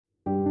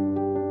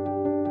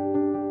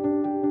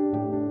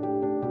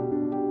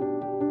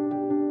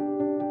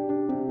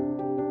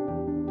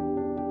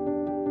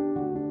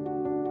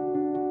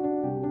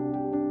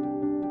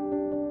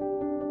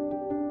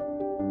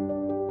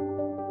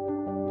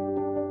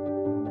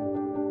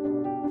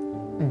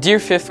Dear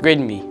 5th grade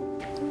me.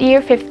 Dear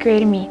 5th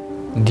grade me.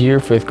 Dear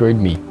 5th grade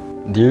me.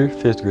 Dear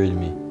 5th grade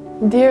me.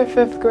 Dear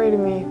 5th grade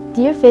me.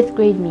 Dear 5th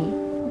grade me.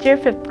 Dear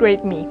 5th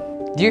grade me.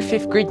 Dear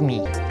 5th grade me.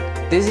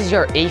 This is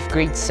your 8th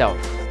grade self.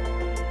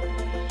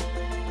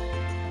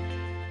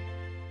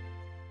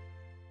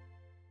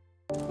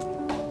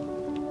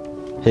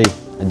 Hey,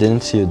 I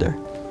didn't see you there.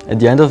 At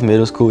the end of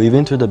middle school,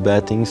 even through the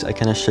bad things, I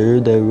can assure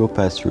you that we will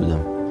pass through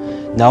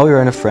them. Now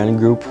you're in a friend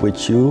group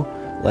which you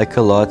like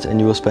a lot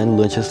and you will spend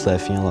lunches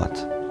laughing a lot.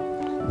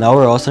 Now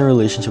we're also in a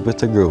relationship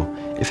with a girl.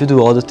 If you do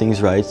all the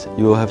things right,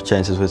 you will have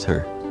chances with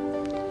her.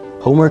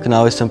 Homework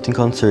now is something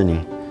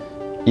concerning.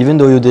 Even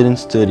though you didn't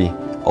study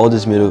all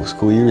these middle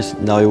school years,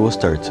 now you will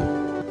start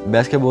to.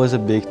 Basketball is a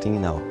big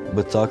thing now,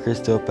 but soccer is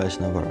still a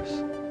passion of ours.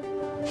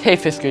 Hey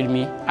 5th grade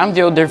me, I'm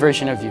the older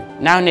version of you,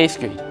 now in 8th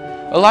grade.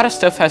 A lot of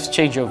stuff has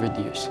changed over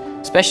the years,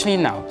 especially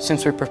now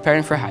since we're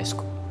preparing for high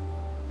school.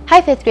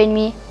 Hi 5th grade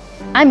me.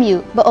 I'm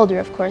you, but older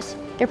of course.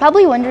 You're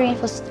probably wondering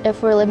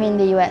if we're living in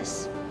the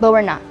US, but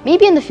we're not.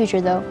 Maybe in the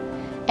future though.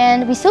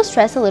 And we still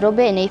stress a little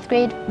bit in 8th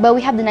grade, but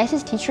we have the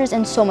nicest teachers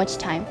and so much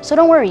time, so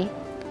don't worry.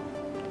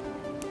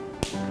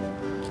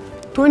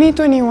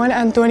 2021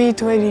 and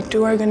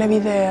 2022 are going to be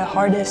the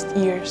hardest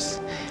years.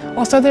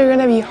 Also, they're going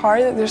to be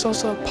hard. There's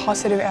also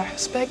positive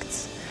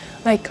aspects,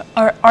 like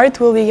our art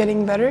will be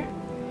getting better.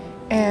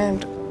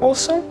 And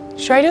also,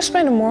 try to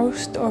spend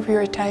most of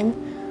your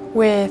time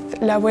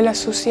with La Abuela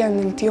Sucia and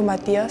El Tío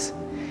Matías,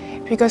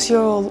 because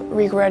you'll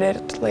regret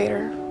it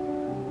later.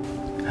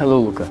 Hello,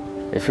 Luca.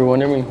 If you're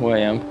wondering who I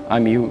am,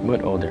 I'm you,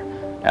 but older.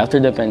 After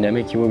the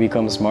pandemic, you will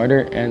become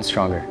smarter and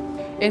stronger.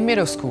 In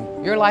middle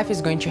school, your life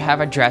is going to have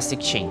a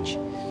drastic change.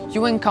 You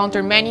will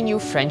encounter many new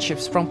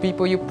friendships from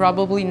people you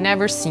probably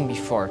never seen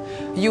before.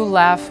 You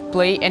laugh,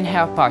 play, and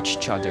help out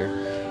each other.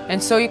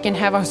 And so you can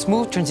have a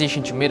smooth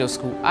transition to middle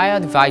school, I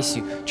advise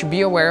you to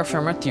be aware of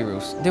your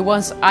materials. The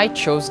ones I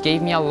chose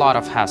gave me a lot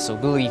of hassle,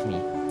 believe me.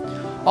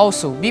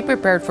 Also, be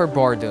prepared for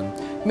boredom.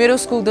 Middle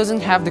school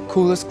doesn't have the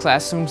coolest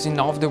classrooms in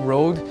all of the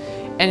road,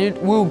 and it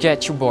will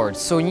get you bored,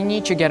 so you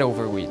need to get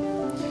over with.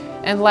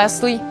 And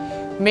lastly,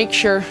 make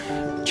sure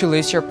to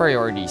list your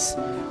priorities.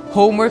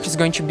 Homework is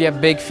going to be a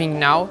big thing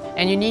now,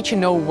 and you need to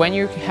know when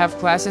you have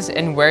classes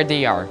and where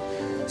they are.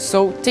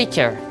 So take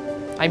care.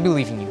 I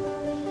believe in you.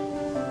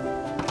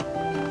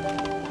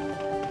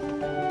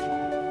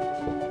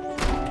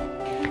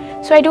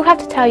 So I do have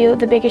to tell you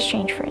the biggest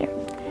change for you.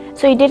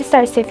 So you did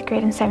start 6th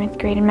grade and 7th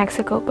grade in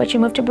Mexico, but you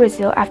moved to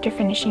Brazil after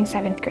finishing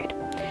 7th grade.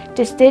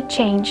 This did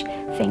change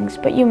things,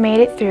 but you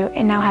made it through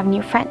and now have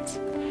new friends.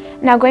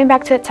 Now going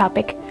back to the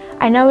topic,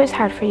 I know it's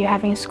hard for you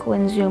having school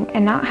in Zoom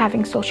and not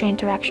having social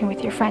interaction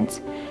with your friends,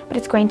 but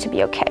it's going to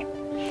be okay.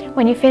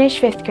 When you finish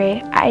 5th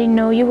grade, I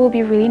know you will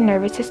be really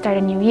nervous to start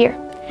a new year,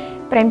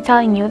 but I'm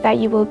telling you that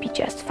you will be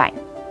just fine.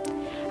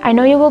 I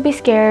know you will be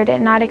scared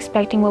and not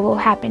expecting what will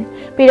happen,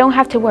 but you don't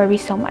have to worry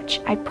so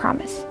much, I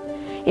promise.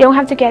 You don't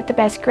have to get the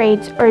best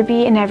grades or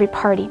be in every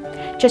party.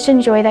 Just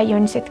enjoy that you're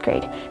in 6th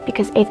grade,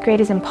 because 8th grade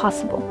is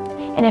impossible.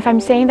 And if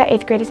I'm saying that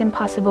 8th grade is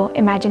impossible,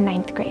 imagine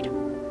 9th grade.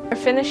 You're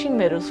finishing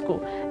middle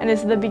school, and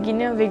it's the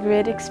beginning of a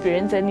great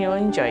experience and you'll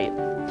enjoy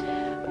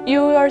it.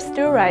 You are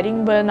still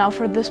riding, but now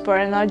for the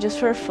sport and not just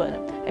for fun.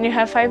 And you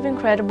have 5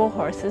 incredible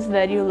horses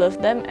that you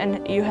love them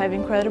and you have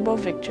incredible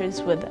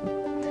victories with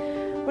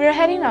them. We are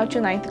heading out to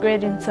 9th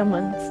grade in some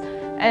months,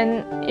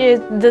 and it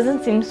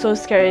doesn't seem so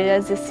scary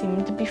as it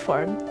seemed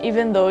before,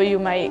 even though you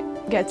might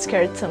get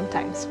scared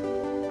sometimes.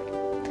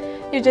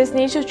 You just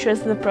need to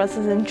trust the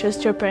process and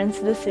trust your parents'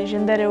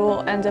 decision that it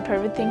will end up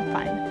everything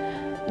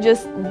fine.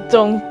 Just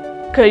don't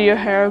cut your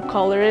hair or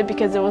color it,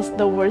 because it was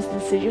the worst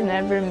decision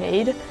ever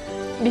made.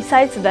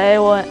 Besides that, it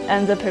will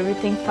end up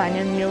everything fine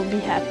and you'll be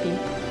happy.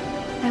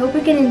 I hope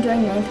you can enjoy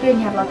 9th grade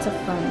and have lots of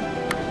fun.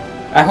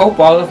 I hope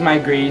all of my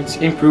grades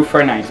improve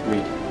for 9th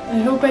grade. I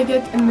hope I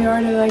get in the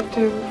art I like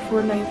to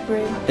for 9th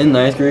grade. In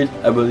 9th grade,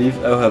 I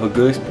believe I will have a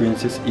good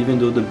experiences even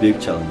though the big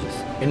challenges.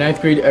 In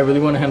 9th grade, I really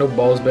want to handle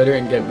balls better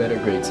and get better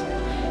grades.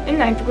 In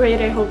 9th grade,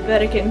 I hope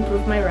that I can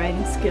improve my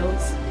writing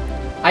skills.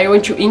 I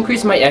want to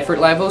increase my effort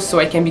levels so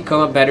I can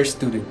become a better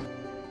student.